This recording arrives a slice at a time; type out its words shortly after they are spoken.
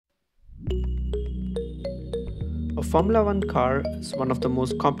A Formula 1 car is one of the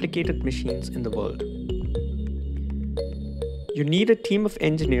most complicated machines in the world. You need a team of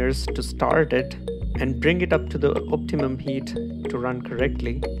engineers to start it and bring it up to the optimum heat to run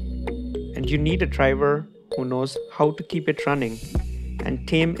correctly, and you need a driver who knows how to keep it running and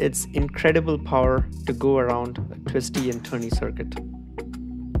tame its incredible power to go around a twisty and turny circuit.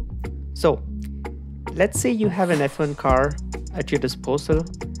 So, let's say you have an F1 car at your disposal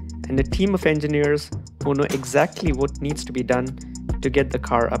and a team of engineers who know exactly what needs to be done to get the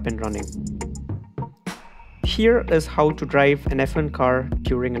car up and running. Here is how to drive an F1 car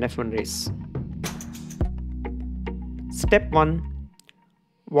during an F1 race. Step 1.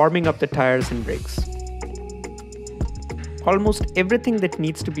 Warming up the tires and brakes. Almost everything that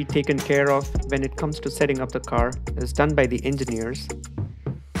needs to be taken care of when it comes to setting up the car is done by the engineers,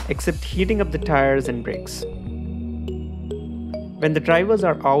 except heating up the tires and brakes. When the drivers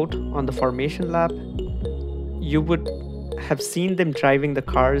are out on the formation lap, you would have seen them driving the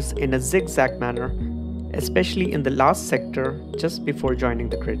cars in a zigzag manner, especially in the last sector just before joining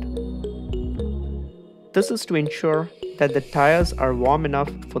the grid. This is to ensure that the tires are warm enough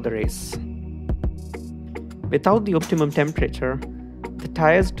for the race. Without the optimum temperature, the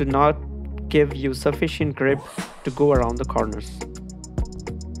tires do not give you sufficient grip to go around the corners.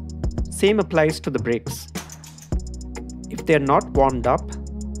 Same applies to the brakes. If they are not warmed up,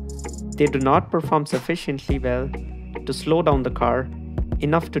 they do not perform sufficiently well to slow down the car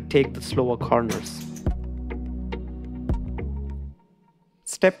enough to take the slower corners.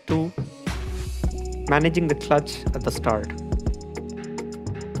 Step 2. Managing the clutch at the start.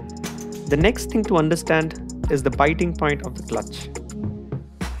 The next thing to understand is the biting point of the clutch.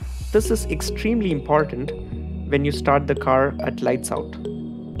 This is extremely important when you start the car at lights out.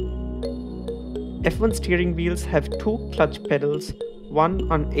 F1 steering wheels have two clutch pedals,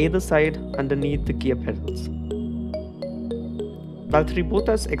 one on either side underneath the gear pedals. Valtteri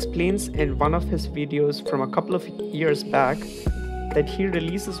Bottas explains in one of his videos from a couple of years back that he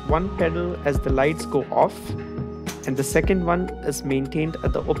releases one pedal as the lights go off, and the second one is maintained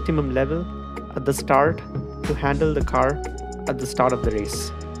at the optimum level at the start to handle the car at the start of the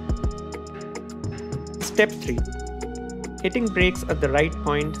race. Step 3. Hitting brakes at the right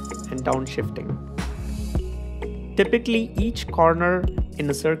point and downshifting. Typically, each corner in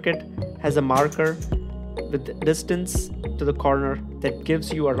a circuit has a marker with the distance to the corner that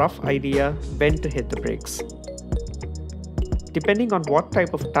gives you a rough idea when to hit the brakes. Depending on what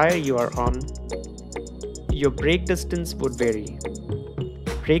type of tire you are on, your brake distance would vary.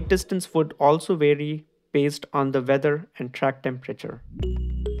 Brake distance would also vary based on the weather and track temperature.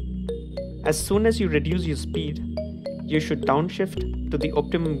 As soon as you reduce your speed, you should downshift to the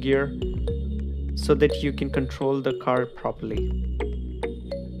optimum gear so that you can control the car properly.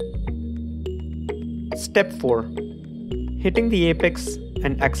 Step 4. Hitting the apex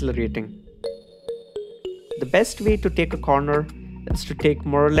and accelerating. The best way to take a corner is to take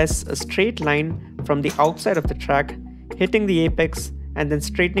more or less a straight line from the outside of the track, hitting the apex and then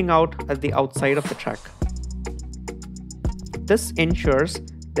straightening out at the outside of the track. This ensures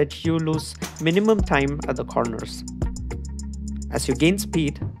that you lose minimum time at the corners. As you gain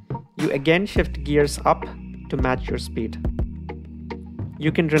speed, you again shift gears up to match your speed.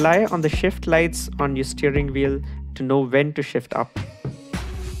 You can rely on the shift lights on your steering wheel to know when to shift up.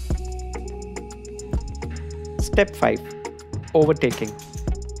 Step 5. Overtaking.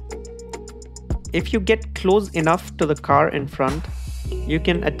 If you get close enough to the car in front, you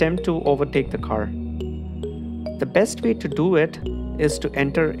can attempt to overtake the car. The best way to do it is to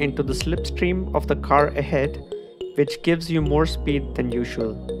enter into the slipstream of the car ahead, which gives you more speed than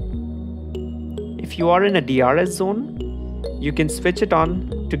usual. If you are in a DRS zone, you can switch it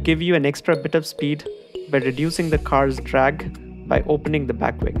on to give you an extra bit of speed by reducing the car's drag by opening the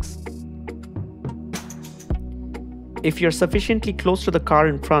back wings. If you're sufficiently close to the car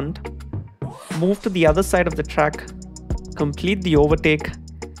in front, move to the other side of the track, complete the overtake,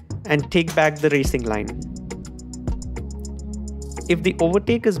 and take back the racing line. If the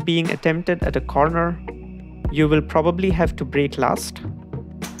overtake is being attempted at a corner, you will probably have to brake last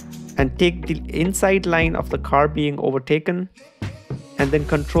and take the inside line of the car being overtaken and then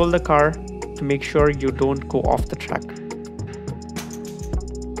control the car to make sure you don't go off the track.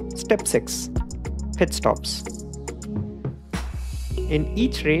 Step 6. Pit stops. In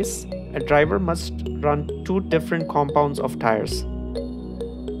each race, a driver must run two different compounds of tires.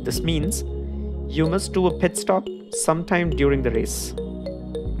 This means you must do a pit stop sometime during the race.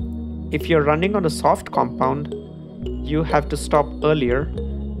 If you're running on a soft compound, you have to stop earlier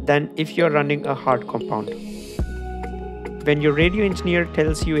than if you're running a hard compound. When your radio engineer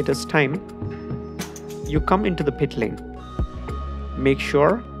tells you it is time, you come into the pit lane. Make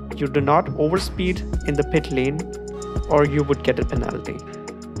sure you do not overspeed in the pit lane or you would get a penalty.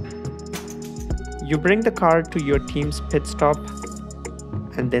 You bring the car to your team's pit stop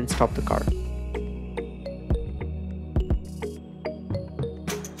and then stop the car.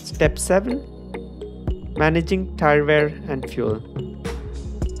 Step 7. Managing tire wear and fuel.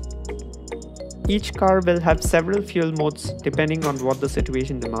 Each car will have several fuel modes depending on what the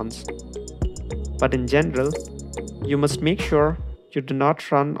situation demands. But in general, you must make sure you do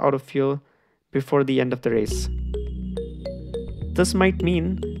not run out of fuel before the end of the race. This might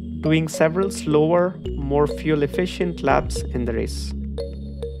mean doing several slower, more fuel-efficient laps in the race.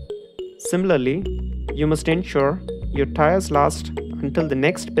 Similarly, you must ensure your tires last until the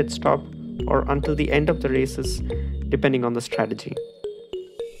next pit stop or until the end of the races, depending on the strategy.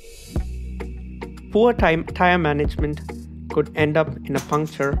 Poor tire management could end up in a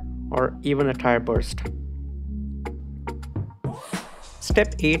puncture or even a tire burst.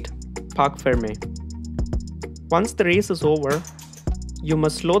 Step 8. Parc fermé. Once the race is over, you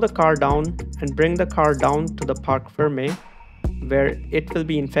must slow the car down and bring the car down to the parc fermé, where it will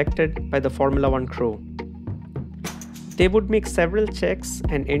be inspected by the Formula 1 crew. They would make several checks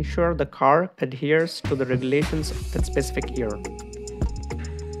and ensure the car adheres to the regulations of that specific year.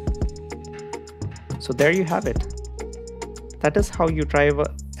 So there you have it. That is how you drive a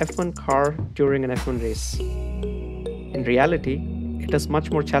F1 car during an F1 race. In reality, it is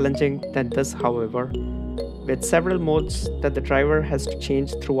much more challenging than this, however, with several modes that the driver has to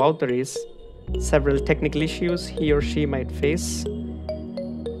change throughout the race, several technical issues he or she might face,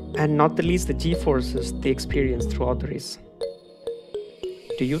 and not the least the G-forces they experience throughout the race.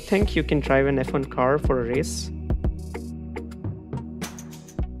 Do you think you can drive an F1 car for a race?